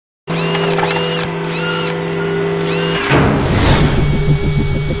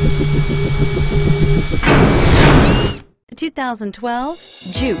2012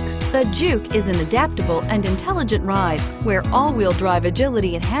 Juke. The Juke is an adaptable and intelligent ride where all-wheel drive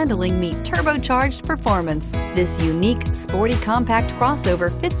agility and handling meet turbocharged performance. This unique, sporty compact crossover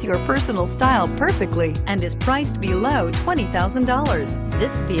fits your personal style perfectly and is priced below $20,000.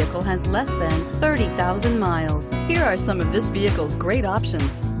 This vehicle has less than 30,000 miles. Here are some of this vehicle's great options: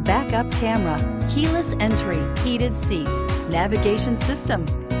 backup camera, keyless entry, heated seats, navigation system,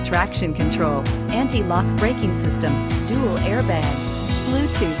 traction control, anti-lock braking system, dual airbags,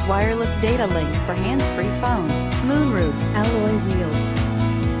 Bluetooth wireless data link for hands-free phone, moonroof, alloy wheels.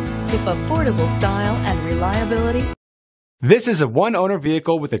 If affordable style and reliability. This is a one-owner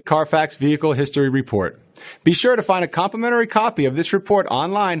vehicle with a Carfax Vehicle History Report. Be sure to find a complimentary copy of this report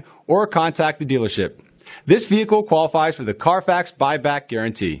online or contact the dealership. This vehicle qualifies for the Carfax Buyback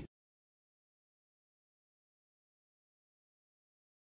Guarantee.